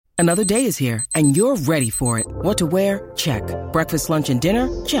Another day is here, and you're ready for it. What to wear? Check. Breakfast, lunch, and dinner?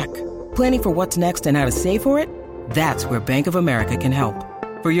 Check. Planning for what's next and how to save for it? That's where Bank of America can help.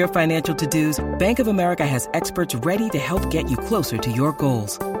 For your financial to-dos, Bank of America has experts ready to help get you closer to your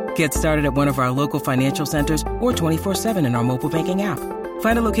goals. Get started at one of our local financial centers or 24/7 in our mobile banking app.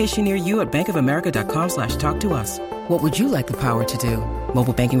 Find a location near you at bankofamerica.com/talktous. What would you like the power to do?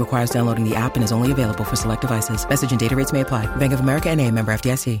 Mobile banking requires downloading the app and is only available for select devices. Message and data rates may apply. Bank of America N.A., member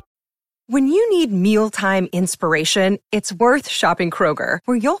FDIC. When you need mealtime inspiration, it's worth shopping Kroger,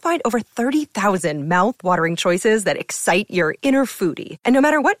 where you'll find over 30,000 mouth-watering choices that excite your inner foodie. And no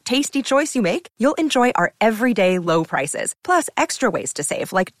matter what tasty choice you make, you'll enjoy our everyday low prices, plus extra ways to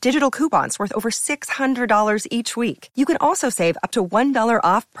save, like digital coupons worth over $600 each week. You can also save up to $1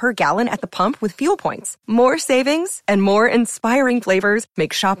 off per gallon at the pump with fuel points. More savings and more inspiring flavors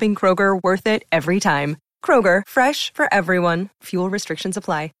make shopping Kroger worth it every time. Kroger, fresh for everyone. Fuel restrictions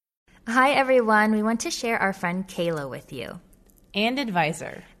apply. Hi, everyone. We want to share our friend Kayla with you. And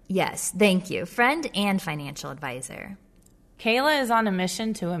advisor. Yes, thank you. Friend and financial advisor. Kayla is on a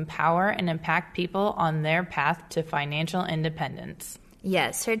mission to empower and impact people on their path to financial independence.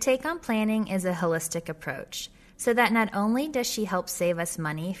 Yes, her take on planning is a holistic approach, so that not only does she help save us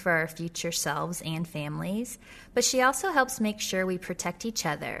money for our future selves and families, but she also helps make sure we protect each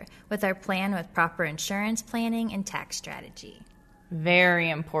other with our plan with proper insurance planning and tax strategy. Very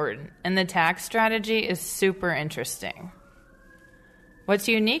important. And the tax strategy is super interesting. What's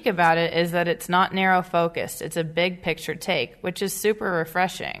unique about it is that it's not narrow focused. It's a big picture take, which is super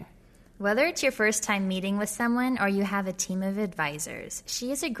refreshing. Whether it's your first time meeting with someone or you have a team of advisors,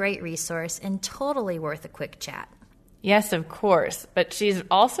 she is a great resource and totally worth a quick chat. Yes, of course, but she's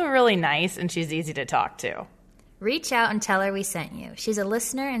also really nice and she's easy to talk to. Reach out and tell her we sent you. She's a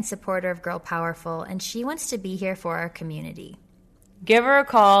listener and supporter of Girl Powerful, and she wants to be here for our community. Give her a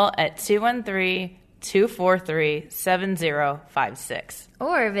call at 213-243-7056.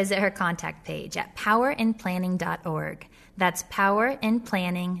 Or visit her contact page at powerinplanning.org. That's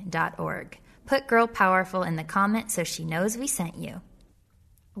powerinplanning.org. Put Girl Powerful in the comments so she knows we sent you.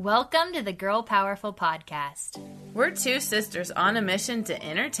 Welcome to the Girl Powerful Podcast. We're two sisters on a mission to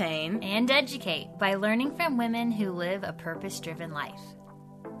entertain and educate by learning from women who live a purpose-driven life.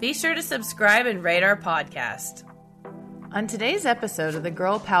 Be sure to subscribe and rate our podcast. On today's episode of the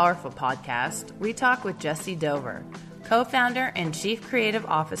Girl Powerful Podcast, we talk with Jessy Dover, co-founder and chief creative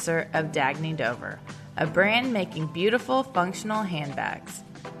officer of Dagny Dover, a brand making beautiful, functional handbags.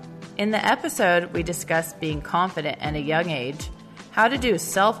 In the episode, we discuss being confident at a young age, how to do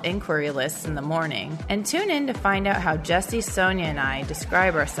self-inquiry lists in the morning, and tune in to find out how Jessy, Sonia, and I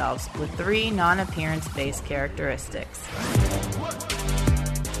describe ourselves with 3 non-appearance-based characteristics.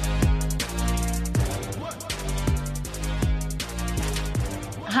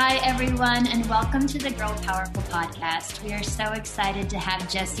 Hi, everyone, and welcome to the Girl Powerful Podcast. We are so excited to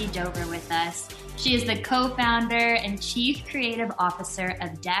have Jessy Dover with us. She is the co-founder and chief creative officer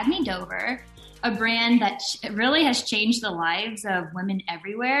of Dagny Dover, a brand that really has changed the lives of women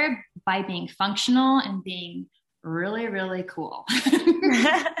everywhere by being functional and being really, really cool.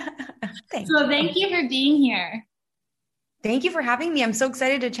 So thank you for being here. Thank you for having me. I'm so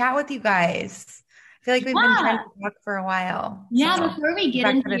excited to chat with you guys. I feel like we've been trying to talk for a while. Yeah, before we get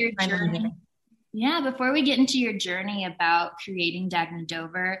into your journey. Before we get into your journey about creating Dagny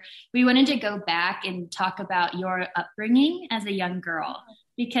Dover, we wanted to go back and talk about your upbringing as a young girl.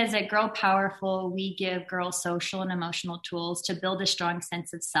 Because at Girl Powerful, we give girls social and emotional tools to build a strong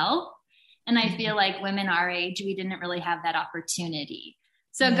sense of self. And I feel like women our age, we didn't really have that opportunity.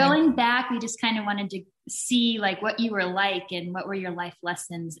 So going back, we just kind of wanted to see like what you were like and what were your life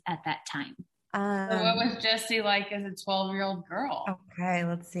lessons at that time. So what was Jessy like as a 12-year-old girl? Okay,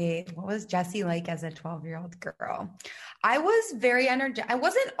 let's see. What was Jessy like as a 12-year-old girl? I was very energetic. I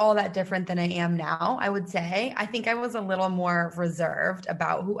wasn't all that different than I am now, I would say. I think I was a little more reserved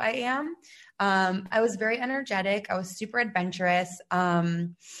about who I am. I was very energetic. I was super adventurous.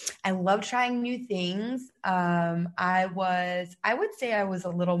 I loved trying new things. I would say I was a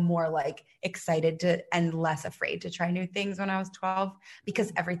little more like excited to and less afraid to try new things when I was 12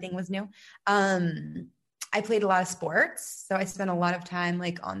 because everything was new. I played a lot of sports. So I spent a lot of time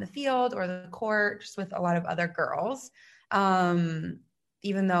like on the field or the court just with a lot of other girls.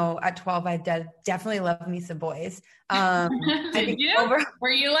 Even though at 12, I definitely loved me some boys. Did you?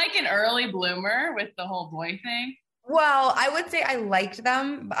 Were you like an early bloomer with the whole boy thing? Well, I would say I liked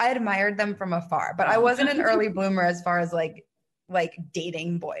them. I admired them from afar, but I wasn't an early bloomer as far as like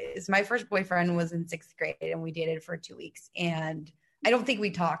dating boys. My first boyfriend was in 6th grade and we dated for 2 weeks. And I don't think we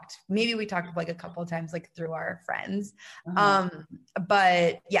talked. Maybe we talked like a couple of times, like through our friends.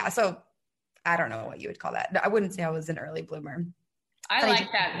 But yeah, so I don't know what you would call that. I wouldn't say I was an early bloomer. I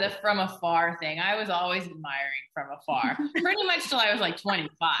like that, the from afar thing. I was always admiring from afar, pretty much till I was like 25.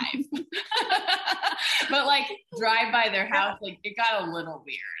 But like drive by their house, like it got a little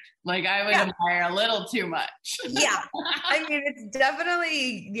weird. Like I would admire a little too much. Yeah. I mean, it's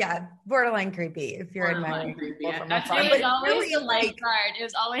definitely, borderline creepy if you're admiring people from afar. It was always the lifeguard. It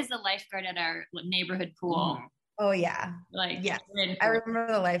was always the lifeguard at our neighborhood pool. Mm-hmm. Oh yeah. I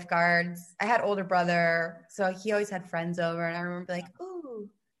remember the lifeguards. I had older brother, so he always had friends over, and I remember like, ooh,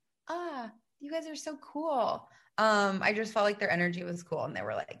 you guys are so cool. I just felt like their energy was cool, and they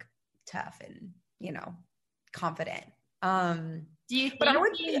were like tough and, confident. Do you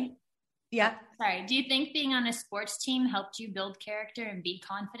think do you think being on a sports team helped you build character and be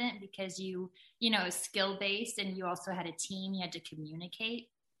confident because you skill based and you also had a team you had to communicate?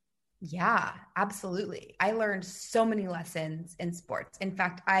 Yeah, absolutely. I learned so many lessons in sports. In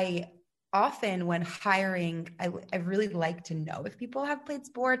fact, I often when hiring, I really like to know if people have played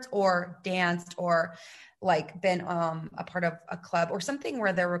sports or danced or like been a part of a club or something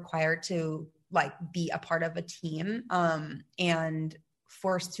where they're required to like be a part of a team and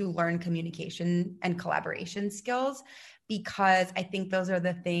forced to learn communication and collaboration skills, because I think those are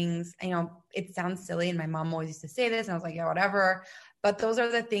the things, it sounds silly. And my mom always used to say this and I was like, yeah, whatever. But those are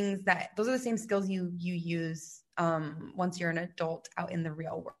the same skills you use once you're an adult out in the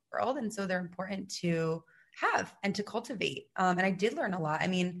real world. And so they're important to have and to cultivate. And I did learn a lot. I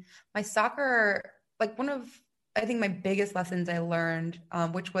mean, my soccer, like I think my biggest lessons I learned,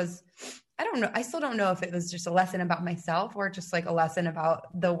 which was, I don't know, I still don't know if it was just a lesson about myself or just like a lesson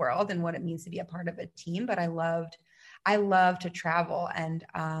about the world and what it means to be a part of a team. But I love to travel. And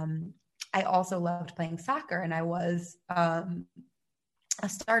I also loved playing soccer, and I was a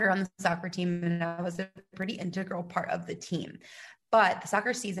starter on the soccer team, and I was a pretty integral part of the team. But the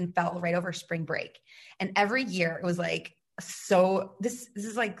soccer season fell right over spring break. And every year it was like, this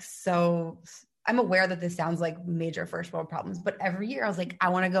is like, so I'm aware that this sounds like major first world problems, but every year I was like, I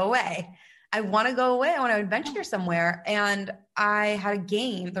want to go away. I want to adventure somewhere. And I had a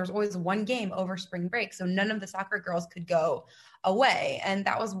game. There was always one game over spring break. So none of the soccer girls could go away. And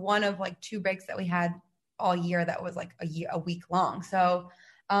that was one of like 2 breaks that we had all year that was like a week long. So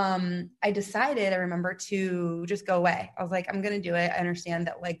I decided, I remember, to just go away. I was like, I'm going to do it. I understand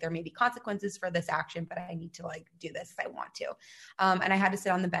that like there may be consequences for this action, but I need to like do this if I want to. And I had to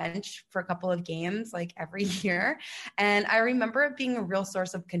sit on the bench for a couple of games like every year. And I remember it being a real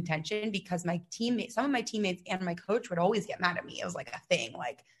source of contention because some of my teammates and my coach would always get mad at me. It was like a thing,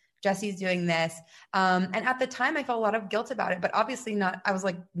 like, Jessy's doing this. And at the time I felt a lot of guilt about it, but obviously I was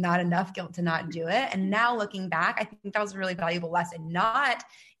like not enough guilt to not do it. And now looking back, I think that was a really valuable lesson, not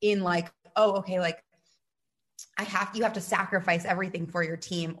in like, oh, okay, like you have to sacrifice everything for your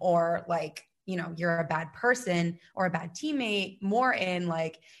team, or like, you're a bad person or a bad teammate, more in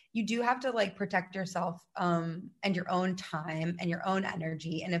like, you do have to like protect yourself and your own time and your own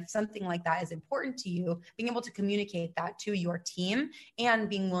energy. And if something like that is important to you, being able to communicate that to your team and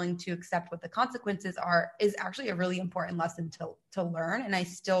being willing to accept what the consequences are is actually a really important lesson to learn. And I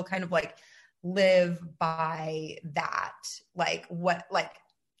still kind of like live by that. Like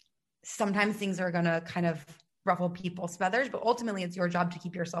sometimes things are going to kind of ruffle people's feathers, but ultimately it's your job to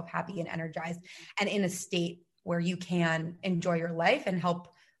keep yourself happy and energized and in a state where you can enjoy your life and help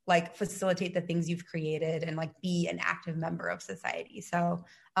like facilitate the things you've created and like be an active member of society. So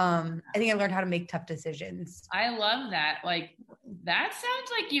I think I learned how to make tough decisions. I love that. Like, that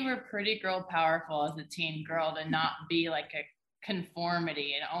sounds like you were pretty girl powerful as a teen girl to not be like a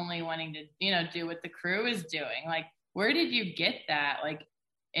conformity and only wanting to, do what the crew is doing. Like, where did you get that? Like,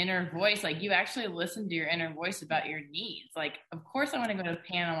 inner voice, like you actually listen to your inner voice about your needs. Like, of course I want to go to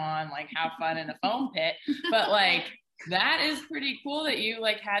Panama and like have fun in a foam pit, but like that is pretty cool that you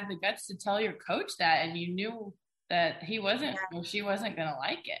like had the guts to tell your coach that, and you knew that he wasn't or she wasn't gonna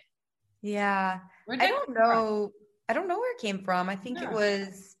like it. Yeah, I don't know where it came from. I think it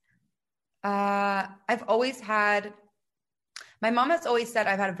was I've always had, my mom has always said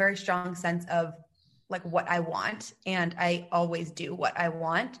I've had a very strong sense of like what I want. And I always do what I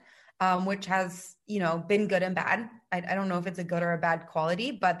want, which has, been good and bad. I don't know if it's a good or a bad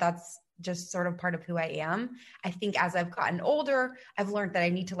quality, but that's just sort of part of who I am. I think as I've gotten older, I've learned that I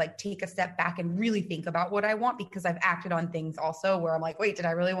need to like take a step back and really think about what I want, because I've acted on things also where I'm like, wait, did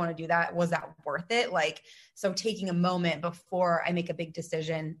I really want to do that? Was that worth it? Like, so taking a moment before I make a big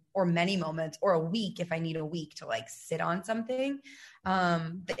decision, or many moments, or a week, if I need a week to like sit on something,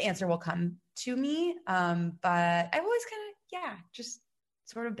 the answer will come to me. But I've always kind of, yeah, just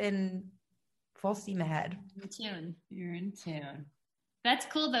sort of been full steam ahead. In tune. You're in tune. That's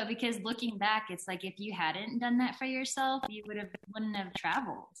cool though, because looking back, it's like if you hadn't done that for yourself, you wouldn't have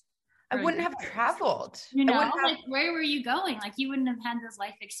traveled. I wouldn't have traveled. You know, like where were you going? Like you wouldn't have had those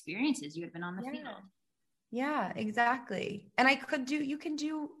life experiences. You would have been on the field. Yeah, exactly. And you can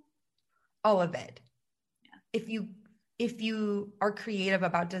do all of it. Yeah. If you are creative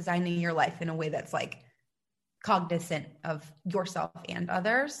about designing your life in a way that's like cognizant of yourself and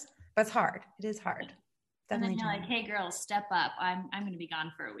others, that's hard. It is hard. Definitely. And then you're like, hey girls, step up. I'm going to be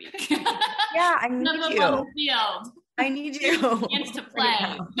gone for a week. Yeah, I need you. On the field. I need you. Chance to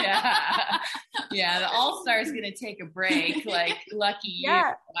play. Yeah. Yeah. The All-Star is going to take a break. Like, lucky you.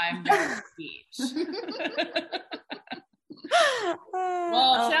 I'm going to the beach.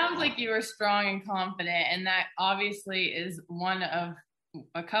 Well, it sounds like you were strong and confident. And that obviously is one of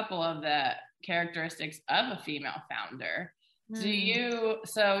a couple of the characteristics of a female founder.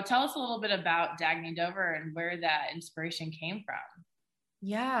 So tell us a little bit about Dagny Dover and where that inspiration came from.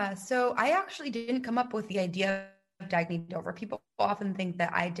 Yeah. So I actually didn't come up with the idea of Dagny Dover. People often think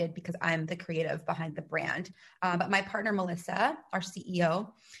that I did because I'm the creative behind the brand. But my partner, Melissa, our CEO,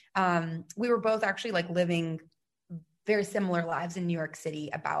 we were both actually like living very similar lives in New York City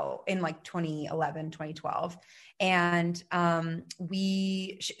in like 2011, 2012. And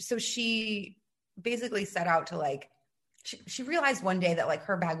she basically set out to like, she realized one day that like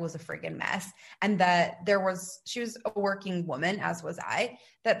her bag was a friggin' mess and that she was a working woman, as was I,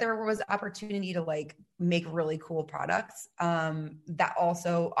 that there was opportunity to like make really cool products that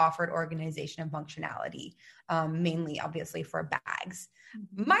also offered organization and functionality, mainly obviously for bags.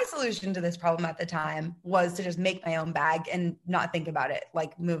 My solution to this problem at the time was to just make my own bag and not think about it,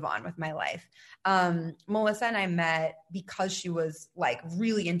 like move on with my life. Melissa and I met because she was like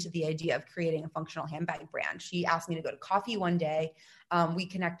really into the idea of creating a functional handbag brand. She asked me to go to coffee one day. We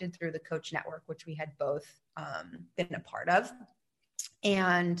connected through the Coach Network, which we had both been a part of.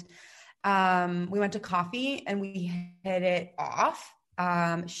 And we went to coffee and we hit it off.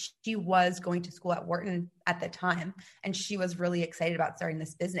 She was going to school at Wharton at the time, and she was really excited about starting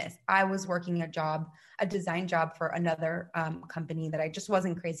this business. I was working a design job for another company that I just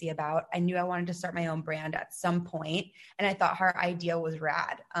wasn't crazy about. I knew I wanted to start my own brand at some point, and I thought her idea was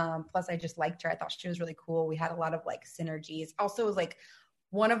rad. Plus, I just liked her. I thought she was really cool. We had a lot of like synergies. Also, it was like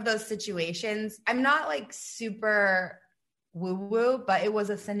one of those situations. I'm not like super woo-woo, but it was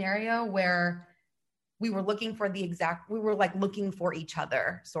a scenario where we were looking for looking for each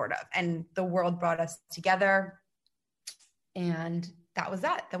other sort of, and the world brought us together, and that was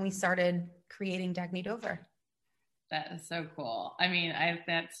that. Then we started creating Dagny Dover. That is so cool. I mean,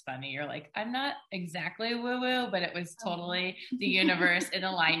 that's funny. You're like, I'm not exactly woo-woo, but it was totally the universe in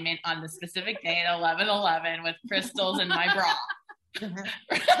alignment on the specific day at 11:11 with crystals in my bra.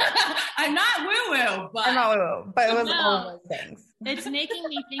 I'm not woo-woo, but it was all of those things. It's making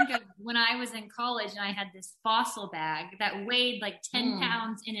me think of when I was in college and I had this fossil bag that weighed like 10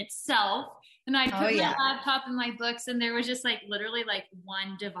 pounds in itself. And I put my laptop and my books, and there was just like literally like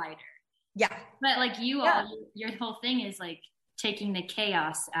one divider. Yeah. But like your whole thing is like taking the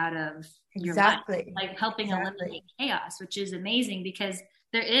chaos out of your life, like helping eliminate chaos, which is amazing because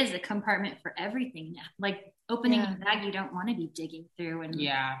there is a compartment for everything now. Like opening a bag you don't want to be digging through and,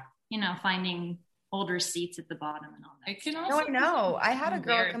 finding old receipts at the bottom and all that. I know. I had a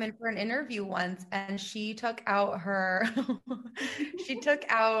girl come in for an interview once, and she took out her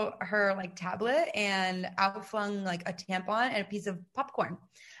like tablet and outflung like a tampon and a piece of popcorn.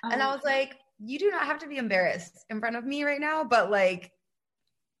 And I was like, you do not have to be embarrassed in front of me right now, but let's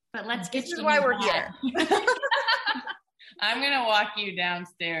get this is why we're here. I'm going to walk you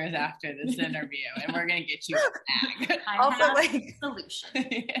downstairs after this interview and we're going to get you a bag. Solution.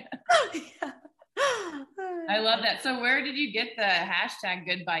 Yeah. I love that. So where did you get the hashtag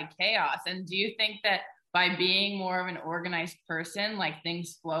Goodbye Chaos? And do you think that by being more of an organized person, like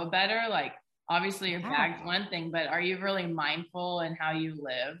things flow better? Like obviously your bag's one thing, but are you really mindful in how you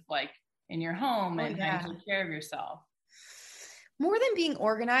live, like in your home and take care of yourself? More than being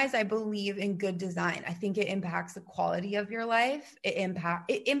organized, I believe in good design. I think it impacts the quality of your life. It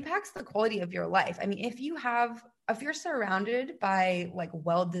impacts the quality of your life. I mean, if you're surrounded by like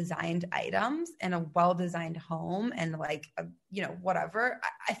well-designed items and a well-designed home and like, whatever,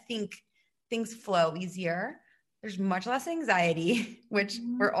 I think things flow easier. There's much less anxiety, which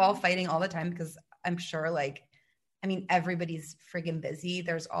we're all fighting all the time because I'm sure everybody's friggin' busy.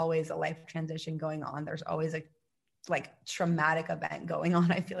 There's always a life transition going on. There's always a traumatic event going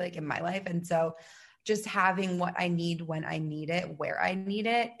on, I feel like, in my life. And so just having what I need when I need it, where I need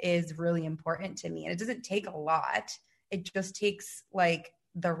it is really important to me. And it doesn't take a lot. It just takes like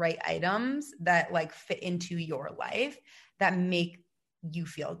the right items that like fit into your life that make you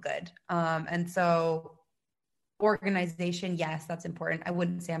feel good. And so organization, yes, that's important. I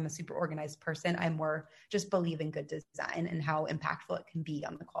wouldn't say I'm a super organized person. I more just believe in good design and how impactful it can be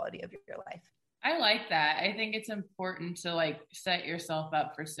on the quality of your life. I like that. I think it's important to like set yourself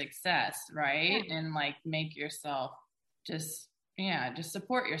up for success, right? Yeah. And like make yourself just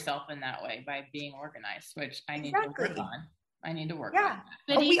support yourself in that way by being organized, which I need to work on. I need to work on that.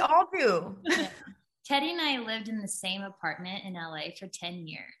 But we all do. Teddy and I lived in the same apartment in LA for 10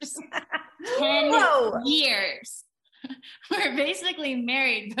 years. 10 years. We're basically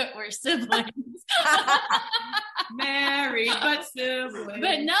married, but we're siblings. Married, but siblings.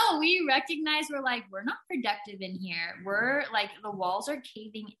 But no, we recognize we're not productive in here. We're like, the walls are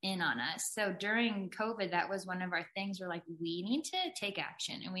caving in on us. So during COVID, that was one of our things. We're like, we need to take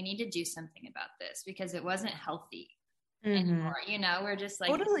action and we need to do something about this because it wasn't healthy anymore. We're just like,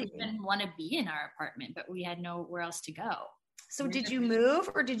 totally. We didn't want to be in our apartment, but we had nowhere else to go. So did you move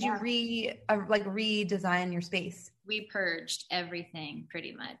or did you redesign your space? We purged everything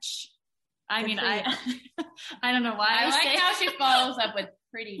pretty much. I mean, I don't know why. I like how she follows up with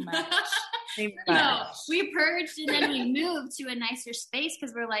pretty much. No, we purged and then we moved to a nicer space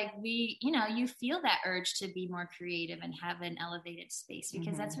because we're like, you feel that urge to be more creative and have an elevated space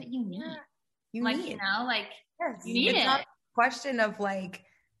because that's what you need. You need it's not a question of like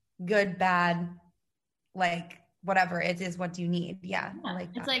good, bad, like whatever it is, what do you need? Yeah. I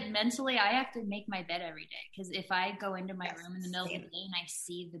like that. It's like mentally, I have to make my bed every day because if I go into my room in the middle of the day and I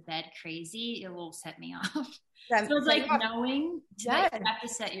see the bed crazy, it will set me off. So it's like knowing that you have to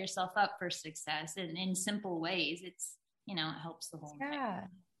set yourself up for success and in simple ways. It's, it helps the whole thing.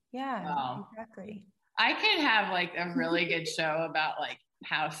 Yeah, wow. Exactly. I could have like a really good show about like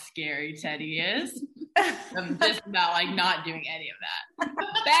how scary Teddy is. Just about like not doing any of that.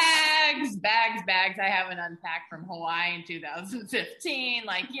 Bags I haven't unpacked from Hawaii in 2015.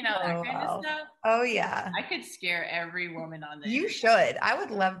 Like, that kind of stuff. Oh yeah. I could scare every woman on the You should. I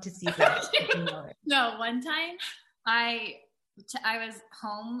would love to see that. No, one time I was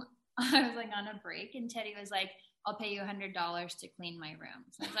home. I was like on a break and Teddy was like, I'll pay you $100 to clean my room.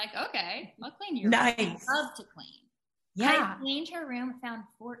 So I was like, okay, I'll clean your room. I love to clean. Yeah. I cleaned her room, found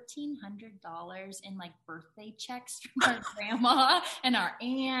 $1,400 in like birthday checks from our grandma and our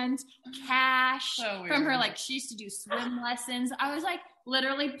aunt, cash from her. Like she used to do swim lessons. I was like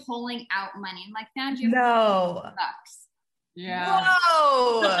literally pulling out money and like found you $50. Yeah.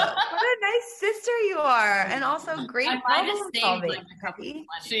 Whoa. What a nice sister you are. And also great problem solving. Like a couple of money.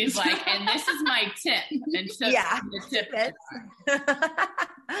 She's like, and this is my tip. And so the tip.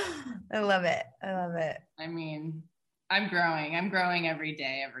 I love it. I mean, I'm growing every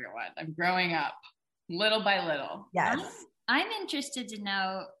day, everyone. I'm growing up little by little. Yes. I'm interested to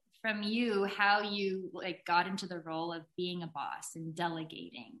know from you how you like got into the role of being a boss and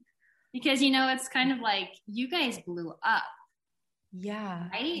delegating, because, it's kind of like you guys blew up. Yeah.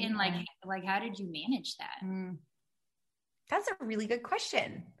 Right. And like, how did you manage that? That's a really good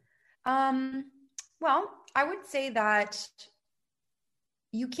question. Well, I would say that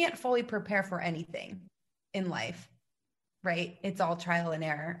you can't fully prepare for anything in life. Right. It's all trial and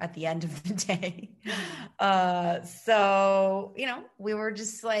error at the end of the day. So, we were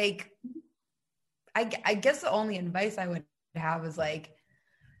just like, I guess the only advice I would have is like,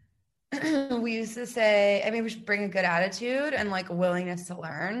 we used to say, we should bring a good attitude and like a willingness to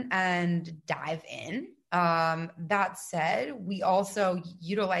learn and dive in. That said, we also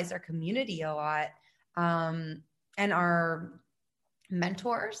utilize our community a lot, and our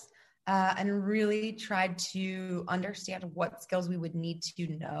mentors, and really tried to understand what skills we would need to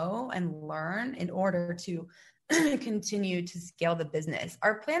know and learn in order to continue to scale the business.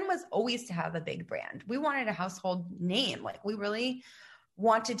 Our plan was always to have a big brand. We wanted a household name. Like we really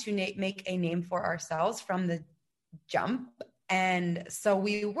wanted to make a name for ourselves from the jump. And so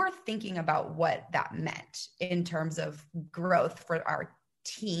we were thinking about what that meant in terms of growth for our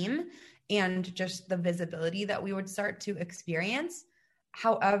team and just the visibility that we would start to experience.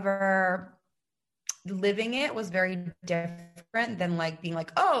 However, living it was very different than like being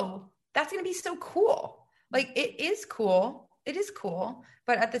like, oh, that's going to be so cool. Like it is cool.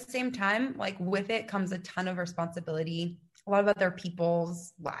 But at the same time, like with it comes a ton of responsibility, a lot of other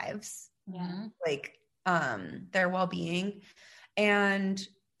people's lives, like their well-being. And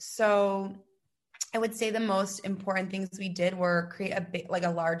so I would say the most important things we did were create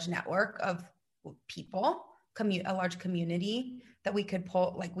a large network of people, a large community that we could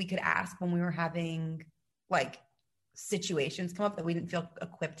we could ask when we were having like situations come up that we didn't feel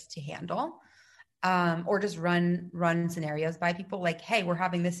equipped to handle. or just run scenarios by people like, hey, we're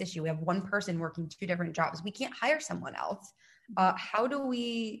having this issue. We have one person working 2 different jobs. We can't hire someone else. How do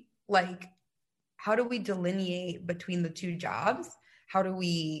we delineate between the 2 jobs? How do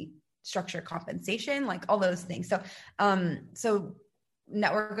we structure compensation? Like all those things. So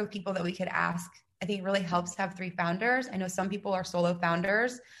network of people that we could ask. I think it really helps to have 3 founders. I know some people are solo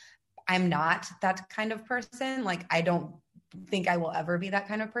founders. I'm not that kind of person. Like, I don't think I will ever be that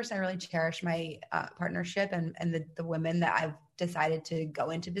kind of person. I really cherish my partnership and the women that I've decided to go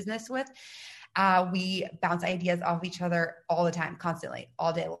into business with. We bounce ideas off each other all the time, constantly,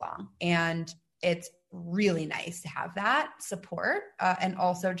 all day long. And it's really nice to have that support and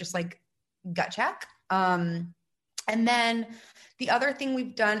also just like gut check. And then the other thing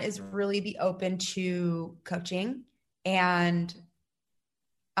we've done is really be open to coaching and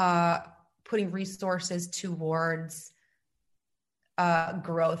putting resources towards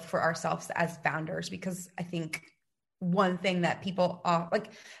growth for ourselves as founders, because I think one thing that people like,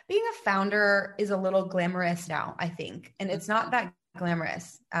 being a founder is a little glamorous now, I think, and it's not that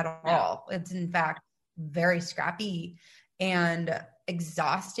glamorous at all. It's in fact very scrappy and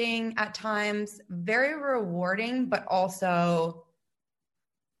exhausting at times, very rewarding, but also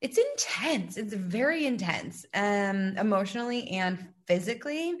it's intense. It's very intense, emotionally and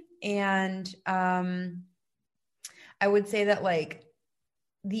physically. And I would say that like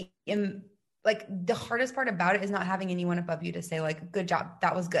the hardest part about it is not having anyone above you to say like, good job,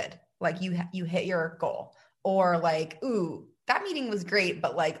 that was good, like you hit your goal, or like, ooh, that meeting was great,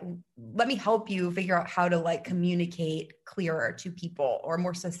 but like, let me help you figure out how to like communicate clearer to people or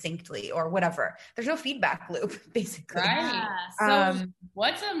more succinctly or whatever. There's no feedback loop, basically. Right. So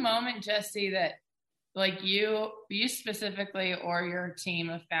what's a moment, Jessy, that like you specifically or your team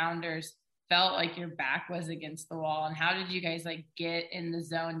of founders felt like your back was against the wall, and how did you guys like get in the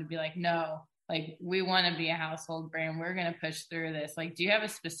zone to be like, no, like we want to be a household brand, we're going to push through this? Like, do you have a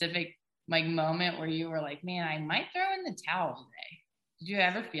specific like moment where you were like, man, I might throw in the towel today? Did you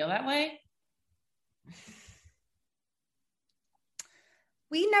ever feel that way?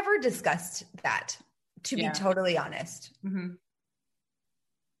 We never discussed that, to be totally honest. Mm-hmm.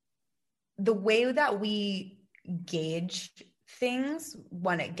 The way that we gauge things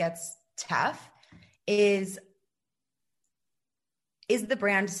when it gets tough is the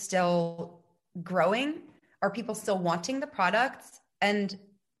brand still growing? Are people still wanting the products? And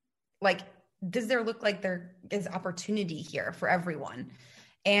like, does there look like there is opportunity here for everyone?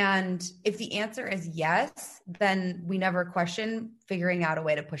 And if the answer is yes, then we never question figuring out a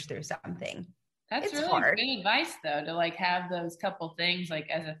way to push through something. That's really hard. Good advice, though, to like have those couple things like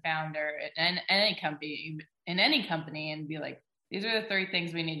as a founder in any company, and be like, these are the 3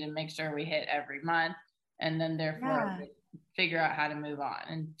 things we need to make sure we hit every month, and then therefore figure out how to move on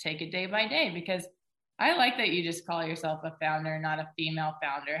and take it day by day. Because I like that you just call yourself a founder, not a female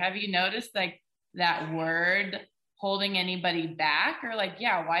founder. Have you noticed like that word holding anybody back, or like,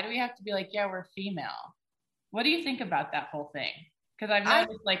 why do we have to be like, we're female? What do you think about that whole thing? Because I've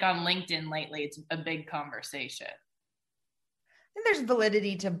noticed like on LinkedIn lately, it's a big conversation. I think there's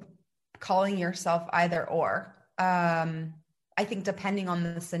validity to calling yourself either or. I think depending on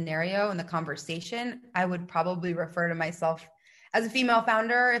the scenario and the conversation, I would probably refer to myself as a female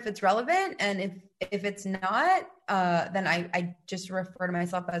founder if it's relevant. And if it's not, then I just refer to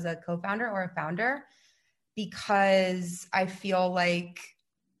myself as a co-founder or a founder, because I feel like,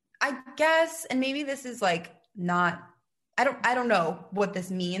 I guess, and maybe this is like not, I don't know what this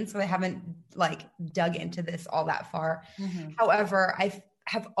means, so I haven't like dug into this all that far. Mm-hmm. However, I've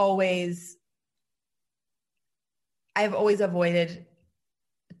always avoided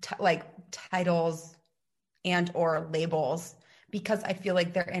like titles and or labels, because I feel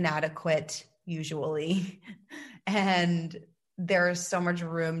like they're inadequate usually. And there's so much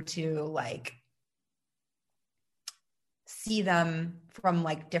room to like see them from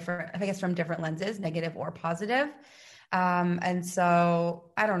like from different lenses, negative or positive. And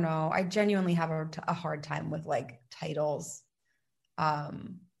so I don't know, I genuinely have a hard time with like titles,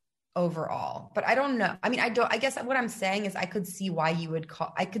 overall, but I don't know. I mean, I guess what I'm saying is I could see why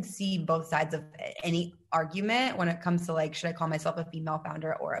I could see both sides of any argument when it comes to like, should I call myself a female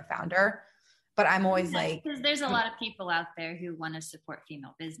founder or a founder? But I'm always like, because there's a lot of people out there who want to support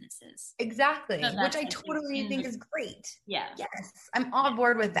female businesses. Exactly. So which I totally think is great. Yeah. Yes. I'm on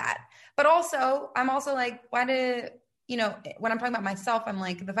board with that. But also, I'm also like, when I'm talking about myself, I'm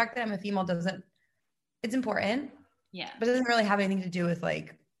like, the fact that I'm a female it's important. Yeah. But it doesn't really have anything to do with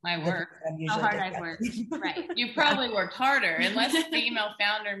like my work, how hard I've worked. Right. You probably worked harder, unless female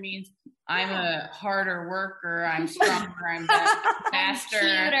founder means I'm a harder worker, I'm stronger, I'm faster,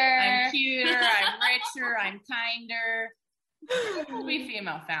 I'm cuter, I'm richer, I'm kinder. We'll be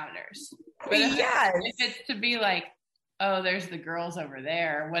female founders. But if it's to be like, oh, there's the girls over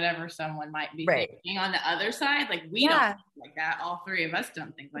there, whatever someone might be thinking on the other side, like we don't think like that. All three of us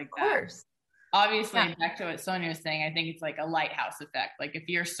don't think like that. Of course. Obviously, back to what Sonia was saying, I think it's like a lighthouse effect. Like if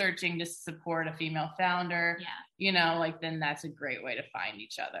you're searching to support a female founder, you know, like then that's a great way to find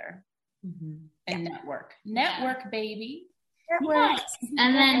each other. And network, baby. Yes.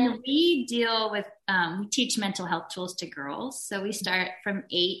 And then we deal with, we teach mental health tools to girls. So we start from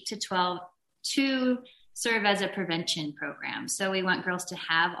 8 to 12 to serve as a prevention program. So we want girls to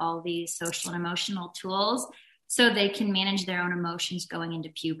have all these social and emotional tools so they can manage their own emotions going into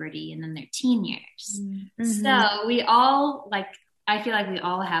puberty and then their teen years. So we all I feel like we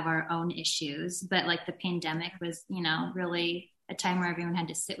all have our own issues, but like the pandemic was, you know, really a time where everyone had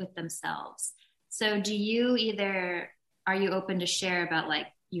to sit with themselves. So are you open to share about like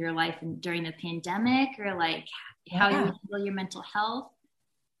your life during the pandemic or like how you handle your mental health?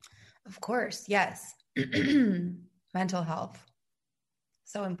 Of course. Yes. Mental health.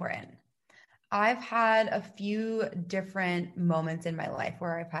 So important. I've had a few different moments in my life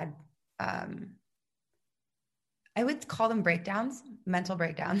where I've had, I would call them breakdowns, mental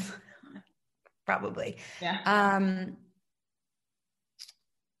breakdowns, probably.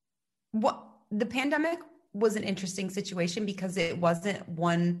 The pandemic was an interesting situation because it wasn't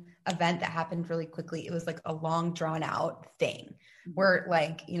one event that happened really quickly. It was like a long drawn out thing where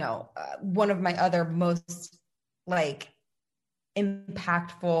like, you know, one of my other most like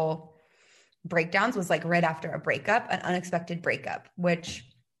impactful breakdowns was like right after a breakup, an unexpected breakup, which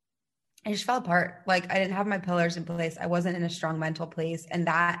I just fell apart. Like I didn't have my pillars in place. I wasn't in a strong mental place. And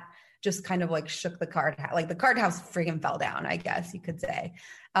that just kind of like shook the card, like the card house freaking fell down, I guess you could say.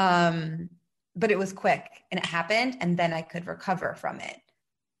 But it was quick and it happened and then I could recover from it.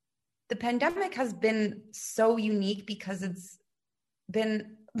 The pandemic has been so unique because it's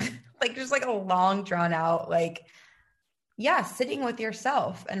been like, just like a long drawn out, like, sitting with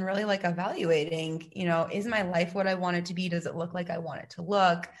yourself and really like evaluating, you know, is my life what I want it to be? Does it look like I want it to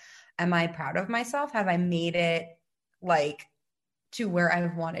look? Am I proud of myself? Have I made it like to where I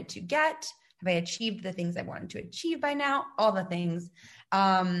wanted to get? Have I achieved the things I wanted to achieve by now? All the things.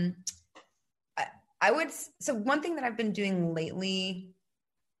 So one thing that I've been doing lately,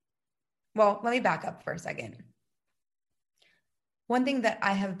 well, let me back up for a second. One thing that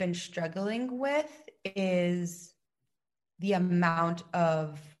I have been struggling with is the amount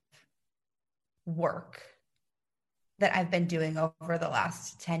of work that I've been doing over the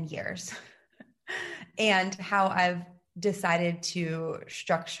last 10 years and how I've decided to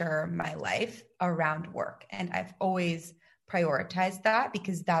structure my life around work. And I've always prioritized that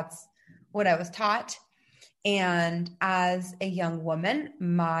because that's what I was taught. And as a young woman,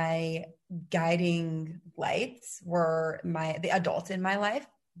 my guiding lights were the adults in my life,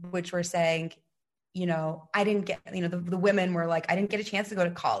 which were saying, you know, I didn't get, you know, the women were like, I didn't get a chance to go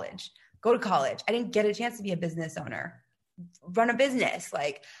to college. I didn't get a chance to be a business owner, run a business.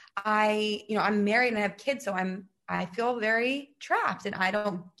 Like I'm married and I have kids. So I feel very trapped and I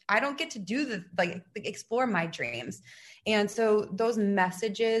don't get to do explore my dreams. And so those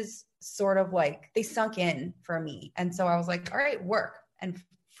messages sort of like, they sunk in for me. And so I was like, all right, work and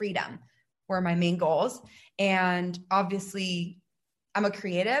freedom were my main goals. And obviously I'm a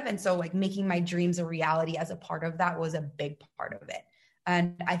creative. And so like making my dreams a reality as a part of that was a big part of it.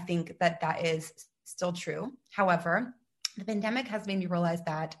 And I think that is still true. However, the pandemic has made me realize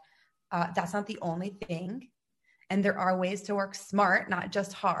that that's not the only thing. And there are ways to work smart, not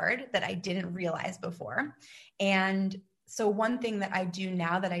just hard, that I didn't realize before. And so one thing that I do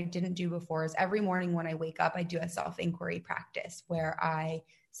now that I didn't do before is every morning when I wake up, I do a self-inquiry practice where I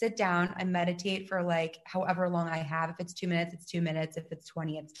sit down, I meditate for like however long I have. If it's 2 minutes, it's 2 minutes. If it's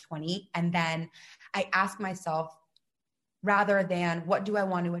 20, it's 20. And then I ask myself, rather than what do I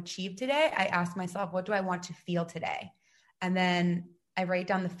want to achieve today, I ask myself, what do I want to feel today? And then I write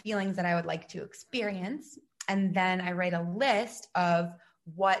down the feelings that I would like to experience. And then I write a list of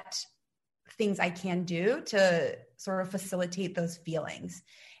what things I can do to sort of facilitate those feelings.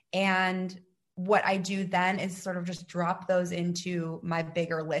 And what I do then is sort of just drop those into my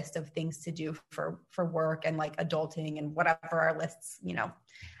bigger list of things to do for work and like adulting and whatever our lists,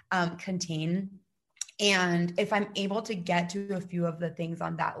 contain. And if I'm able to get to a few of the things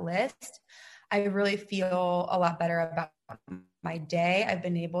on that list, I really feel a lot better about my day. I've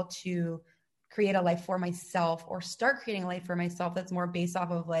been able to create a life for myself or start creating a life for myself that's more based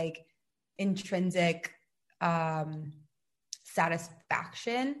off of like intrinsic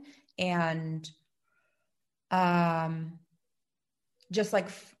satisfaction and just like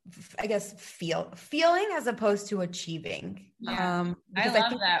I guess feeling as opposed to achieving. Yeah. I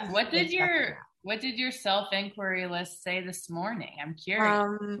love that. What did your self-inquiry list say this morning? I'm curious.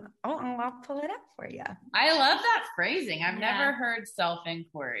 I'll pull it up for you. I love that phrasing. I've never heard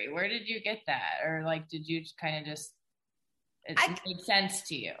self-inquiry. Where did you get that? Or like, did you kind of just, it made sense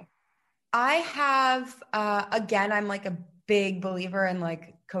to you? I have, again, I'm like a big believer in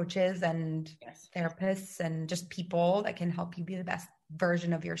like coaches and therapists and just people that can help you be the best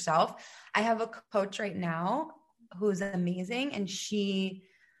version of yourself. I have a coach right now who's amazing, and she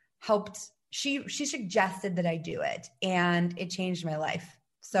suggested that I do it, and it changed my life.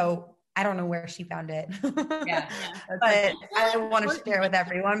 So I don't know where she found it, but I want to share it with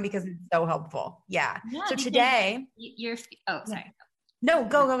everyone because it's so helpful. Yeah. So today sorry. No,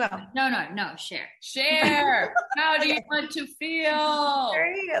 go. No, share. How do you want to feel?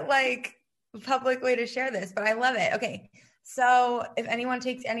 Very like public way to share this, but I love it. Okay. So if anyone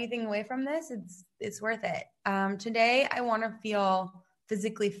takes anything away from this, it's worth it. Today I want to feel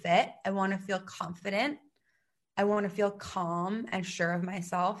physically fit. I want to feel confident. I want to feel calm and sure of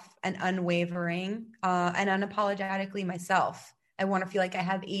myself and unwavering, and unapologetically myself. I want to feel like I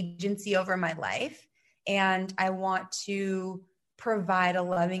have agency over my life, and I want to provide a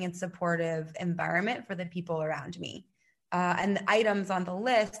loving and supportive environment for the people around me. And the items on the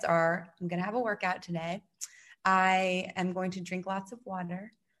list are, I'm going to have a workout today. I am going to drink lots of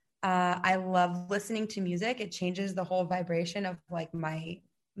water. I love listening to music. It changes the whole vibration of like my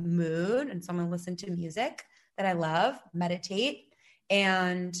mood. And so I'm going to listen to music that I love, meditate,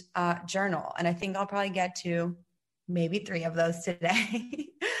 and journal. And I think I'll probably get to maybe 3 of those today.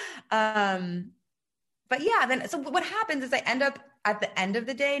 But yeah, so what happens is I end up at the end of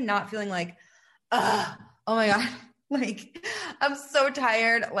the day not feeling like, oh my God, like I'm so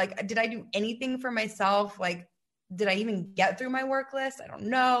tired. Like, did I do anything for myself? Like, did I even get through my work list? I don't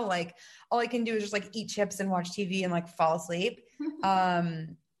know. Like, all I can do is just like eat chips and watch TV and like fall asleep.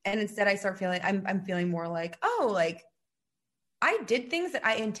 And instead I start feeling, I'm feeling more like, oh, like I did things that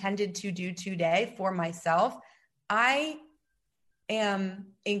I intended to do today for myself. I am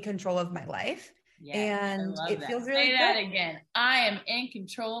in control of my life. Yes, and it feels really good. Say that again. I am in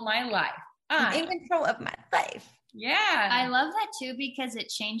control of my life. I'm in control of my life. Yeah. I love that too, because it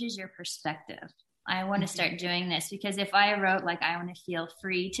changes your perspective. I want to start doing this because if I wrote like, I want to feel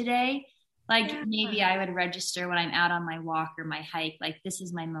free today, like maybe I would register when I'm out on my walk or my hike, like this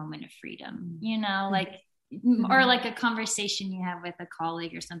is my moment of freedom, you know, like, or like a conversation you have with a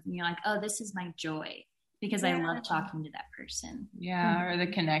colleague or something. You're like, oh, this is my joy. Because I love talking to that person. Yeah, or the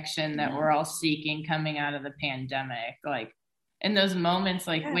connection that we're all seeking coming out of the pandemic. Like in those moments,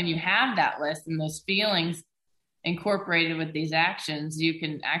 like when you have that list and those feelings incorporated with these actions, you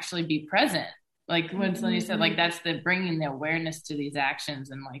can actually be present. Like when somebody said, like, that's the bringing the awareness to these actions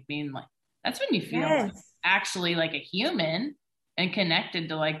and like being like, that's when you feel like actually like a human and connected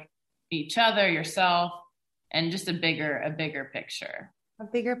to like each other, yourself, and just a bigger picture. A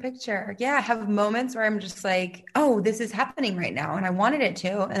bigger picture. Yeah. I have moments where I'm just like, oh, this is happening right now. And I wanted it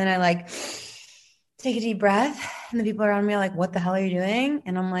to. And then I like take a deep breath and the people around me are like, what the hell are you doing?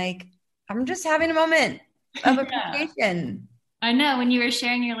 And I'm like, I'm just having a moment of appreciation. I know. When you were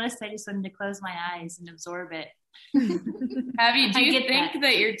sharing your list, I just wanted to close my eyes and absorb it. Do you think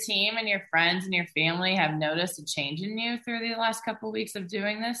that your team and your friends and your family have noticed a change in you through the last couple of weeks of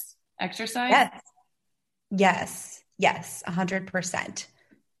doing this exercise? Yes. 100%.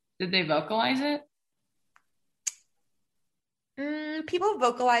 Did they vocalize it? People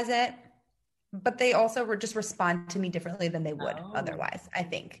vocalize it, but they also just respond to me differently than they would otherwise, I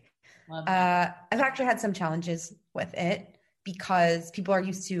think. I've actually had some challenges with it because people are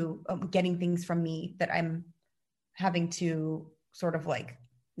used to getting things from me that I'm having to sort of like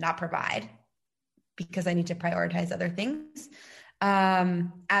not provide because I need to prioritize other things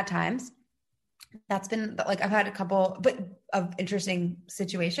at times. That's been like, I've had a couple of interesting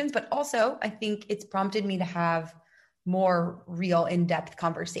situations, but also I think it's prompted me to have more real in-depth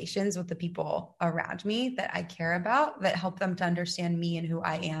conversations with the people around me that I care about, that help them to understand me and who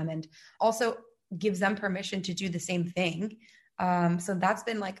I am, and also gives them permission to do the same thing. So that's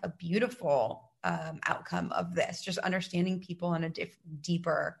been like a beautiful outcome of this, just understanding people on a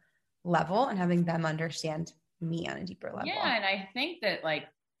deeper level and having them understand me on a deeper level. Yeah. And I think that like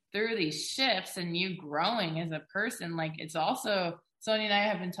through these shifts and you growing as a person, like it's also, Sonia and I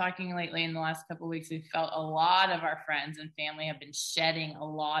have been talking lately in the last couple of weeks. We've felt a lot of our friends and family have been shedding a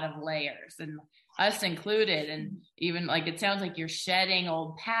lot of layers, and us included. And even like, it sounds like you're shedding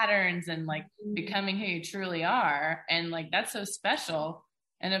old patterns and like becoming who you truly are. And like, that's so special.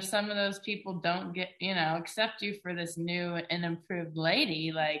 And if some of those people don't get, accept you for this new and improved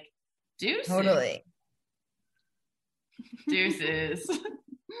lady, like, deuces. Totally. Deuces.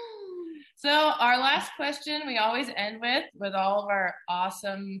 So our last question we always end with all of our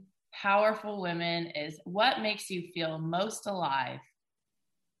awesome, powerful women is, what makes you feel most alive?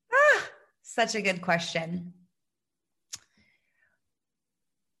 Such a good question.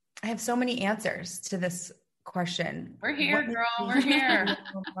 I have so many answers to this question. We're here, girl. We're here.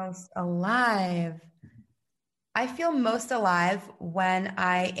 Most alive. I feel most alive when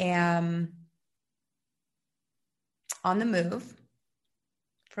I am on the move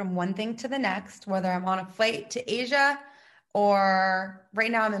from one thing to the next, whether I'm on a flight to Asia or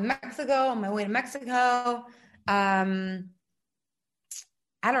right now I'm in Mexico, on my way to Mexico.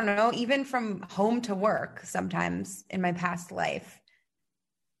 I don't know, even from home to work sometimes in my past life.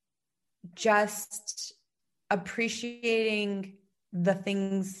 Just appreciating the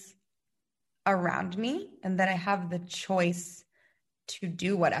things around me and that I have the choice to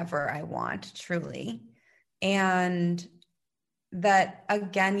do whatever I want, truly. And that,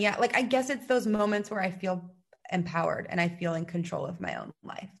 again, I guess it's those moments where I feel empowered and I feel in control of my own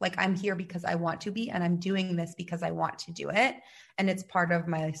life. Like, I'm here because I want to be, and I'm doing this because I want to do it. And it's part of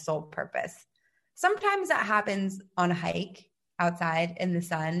my sole purpose. Sometimes that happens on a hike outside in the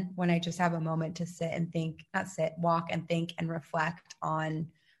sun when I just have a moment to walk and think and reflect on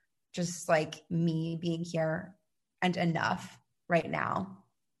just like me being here and enough right now.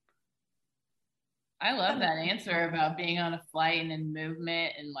 I love that answer about being on a flight and in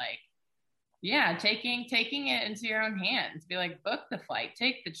movement and taking it into your own hands. Be like, book the flight,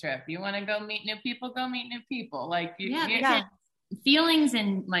 take the trip. You want to go meet new people, go meet new people. Like, feelings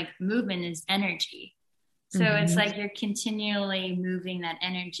and like movement is energy. So it's like you're continually moving that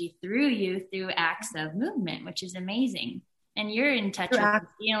energy through you through acts of movement, which is amazing. And you're in touch with your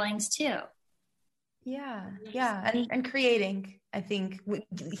feelings too. Yeah. And creating, I think,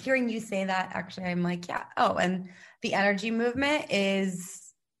 hearing you say that, actually, I'm like, and the energy movement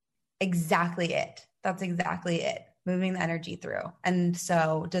is exactly it. That's exactly it. Moving the energy through. And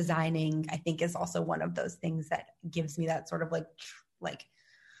so designing, I think, is also one of those things that gives me that sort of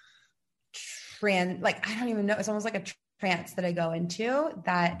I don't even know. It's almost like a trance that I go into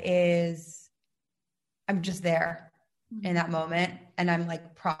that is, I'm just there in that moment. And I'm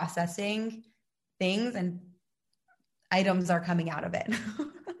like processing things and items are coming out of it.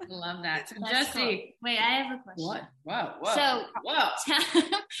 Love that. So Jessy. Cool. Wait, I have a question. What? Whoa. So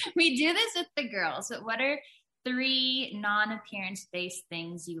we do this with the girls, but what are 3 non-appearance based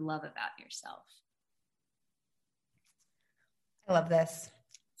things you love about yourself? I love this.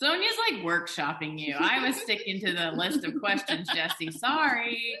 Sonia's like workshopping you. I was sticking to the list of questions, Jessy.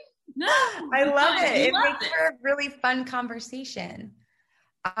 Sorry. No, I love it. It makes for a really fun conversation.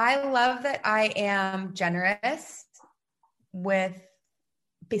 I love that I am generous with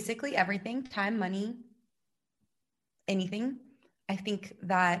basically everything, time, money, anything. I think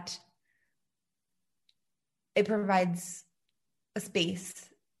that it provides a space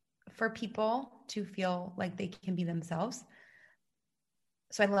for people to feel like they can be themselves.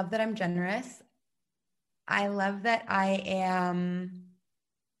 So I love that I'm generous. I love that I am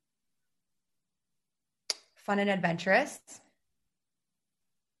fun and adventurous.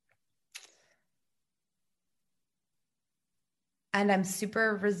 And I'm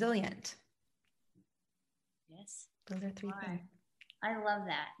super resilient. Yes. Those are 3 things. I love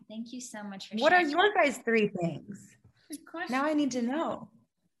that. Thank you so much for What sharing. are your guys' 3 things? Good question. Now I need to know.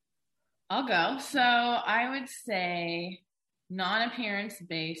 I'll go. So I would say non-appearance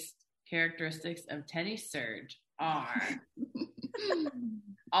based characteristics of Teddy Surge are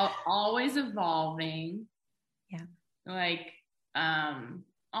always evolving. Yeah. Like,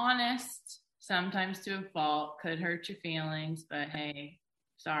 honest, sometimes to a fault, could hurt your feelings, but hey,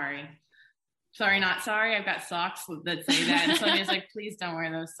 sorry, not sorry. I've got socks that say that. And Sonia's like, please don't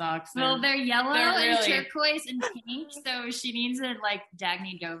wear those socks. They're yellow and turquoise and pink. So she needs a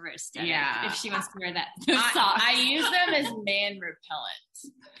Dagny Dover aesthetic if she wants to wear those socks. I use them as man repellent.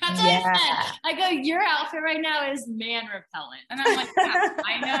 That's what I said. I go, your outfit right now is man repellent. And I'm like,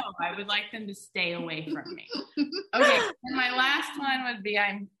 I know. I would like them to stay away from me. Okay. And my last one would be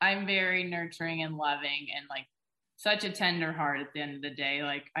I'm very nurturing and loving and like such a tender heart at the end of the day.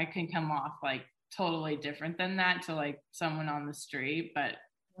 Like, I can come off like totally different than that to like someone on the street. But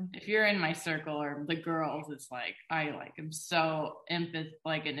if you're in my circle or the girls, it's like, I am so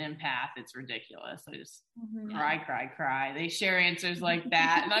like an empath. It's ridiculous. I just cry. They share answers like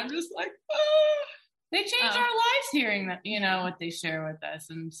that. And I'm just like, oh, they change our lives hearing that, what they share with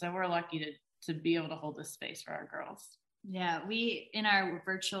us. And so we're lucky to be able to hold this space for our girls. Yeah, we, in our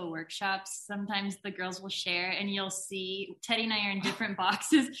virtual workshops, sometimes the girls will share and you'll see Teddy and I are in different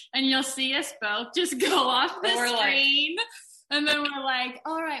boxes and you'll see us both just go off the screen. And then we're like,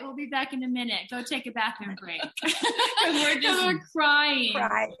 all right, we'll be back in a minute. Go take a bathroom break. we're crying.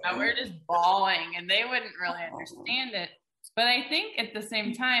 Yeah, we're just bawling, and they wouldn't really understand it. But I think at the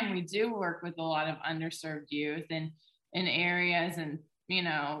same time, we do work with a lot of underserved youth in areas and, you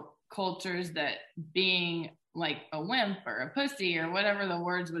know, cultures that being like a wimp or a pussy or whatever the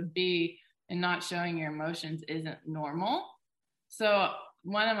words would be and not showing your emotions isn't normal. So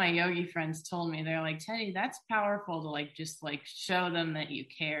one of my yogi friends told me, they're like, Teddy, that's powerful to like just like show them that you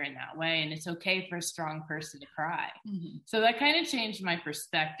care in that way, and it's okay for a strong person to cry. Mm-hmm. So that kind of changed my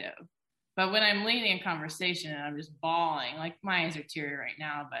perspective. But when I'm leading a conversation and I'm just bawling, like my eyes are teary right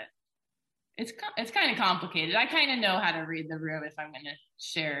now, but it's kind of complicated. I kind of know how to read the room if I'm going to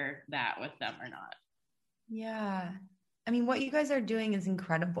share that with them or not. Yeah. I mean, what you guys are doing is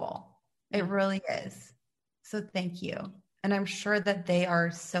incredible. It really is. So thank you. And I'm sure that they are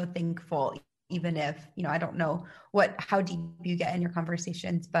so thankful, even if, you know, I don't know how deep you get in your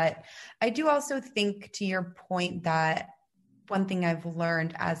conversations, but I do also think, to your point, that one thing I've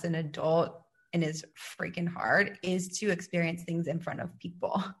learned as an adult, and is freaking hard, is to experience things in front of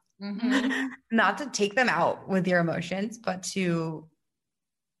people. Mm-hmm. Not to take them out with your emotions, but to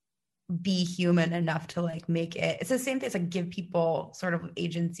be human enough to like make it. It's the same thing. It's like give people sort of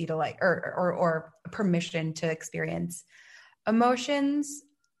agency to like, or permission to experience emotions.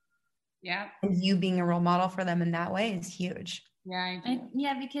 Yeah. And you being a role model for them in that way is huge.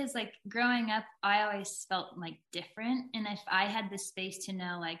 Yeah, because like growing up, I always felt like different. And if I had the space to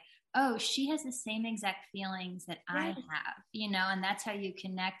know like, oh, she has the same exact feelings that I have, you know, and that's how you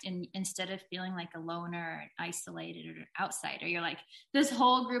connect. And instead of feeling like a loner, or isolated, or outsider, you're like, this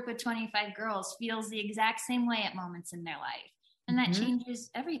whole group of 25 girls feels the exact same way at moments in their life. And that changes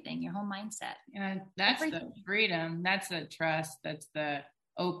everything, your whole mindset. Yeah, that's the freedom. That's the trust. That's the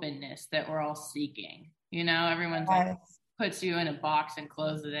openness that we're all seeking. You know, everyone's like, puts you in a box and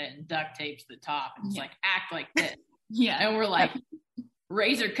closes it and duct tapes the top. And it's like, act like this. And we're like,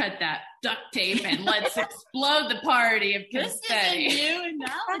 razor cut that duct tape and let's explode the party of confetti. This is a new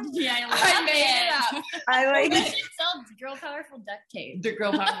analogy. I made it up. I like it. Sell girl powerful duct tape. The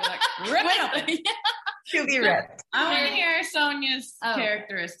girl powerful duct tape. Rip it open. To be ripped. I want to hear Sonia's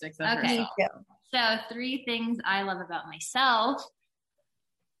characteristics of herself. So 3 things I love about myself.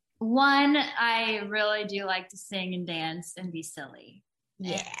 1, I really do like to sing and dance and be silly.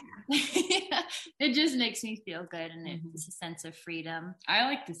 Yeah. It just makes me feel good, and it's a sense of freedom. I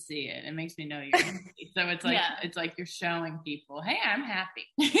like to see it. It makes me know you're happy. So it's like it's like you're showing people, hey, I'm happy.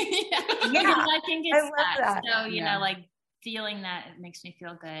 I think it's that. So, you know, like feeling that, it makes me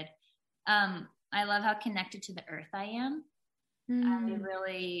feel good. I love how connected to the earth I am. I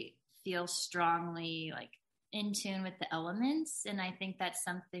really feel strongly like in tune with the elements. And I think that's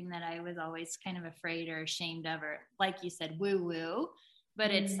something that I was always kind of afraid or ashamed of, or like you said, woo woo,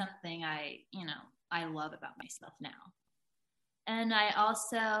 but it's something I love about myself now. And I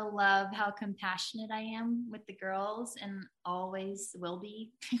also love how compassionate I am with the girls, and always will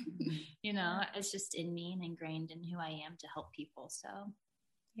be. You know, it's just in me and ingrained in who I am to help people. So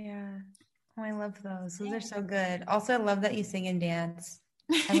yeah. Oh, I love those. Those are so good. Also, I love that you sing and dance.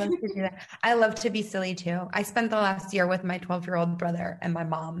 I love to do that. I love to be silly too. I spent the last year with my 12-year-old brother and my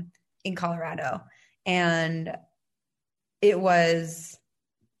mom in Colorado, and it was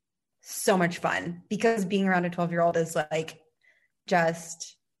so much fun because being around a 12-year-old is like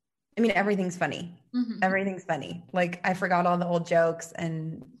everything's funny. Everything's funny. Like I forgot all the old jokes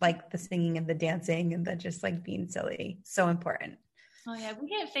and like the singing and the dancing and the just like being silly. So important. Oh yeah, we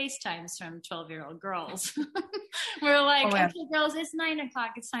get FaceTimes from 12-year-old girls. We're like, okay, girls, it's 9:00.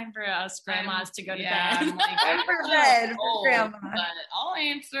 It's time for us grandmas to go to bed. I'm like, I'm for bed for grandma. But I'll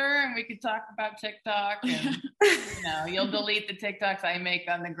answer, and we could talk about TikTok, and you know, you'll delete the TikToks I make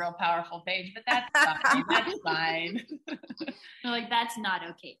on the Girl Powerful page, but that's fine. That's fine. They're like, that's not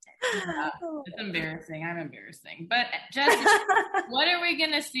okay, Ted. It's embarrassing. I'm embarrassing. But Jessy, what are we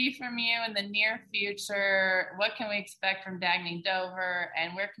going to see from you in the near future? What can we expect from Dagny Dover,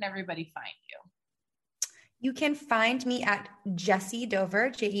 and where can everybody find you? You can find me at Jessy Dover,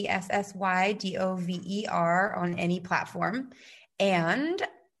 JessYDover on any platform. And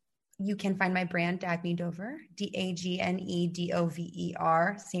you can find my brand, Dagny Dover,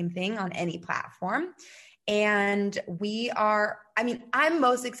 DAGNEDOVER, same thing on any platform. And I'm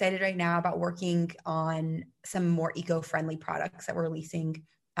most excited right now about working on some more eco-friendly products that we're releasing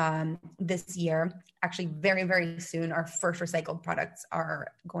this year. Actually, very, very soon, our first recycled products are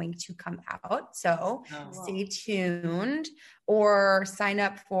going to come out. So stay tuned, or sign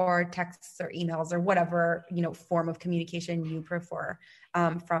up for texts or emails or whatever, form of communication you prefer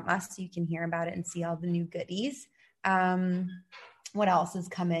from us, so you can hear about it and see all the new goodies. What else is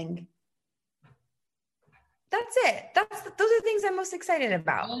coming? That's it. Those are the things I'm most excited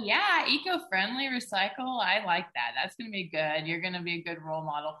about. Well, yeah, eco-friendly, recycle. I like that. That's going to be good. You're going to be a good role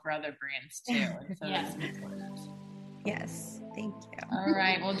model for other brands too. And so that's important. Yes. Thank you. All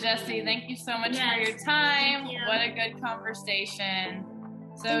right. Well, Jessy, thank you so much for your time. What a good conversation.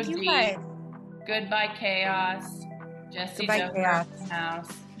 So deep. Guys. Goodbye, chaos. Jessy Dover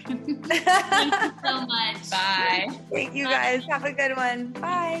house. Thank you so much. Bye. Thank you guys. Have a good one.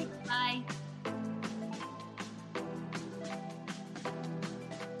 Bye. Bye.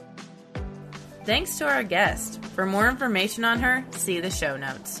 Thanks to our guest. For more information on her, see the show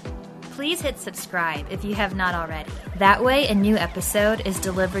notes. Please hit subscribe if you have not already. That way, a new episode is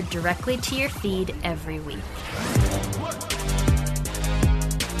delivered directly to your feed every week.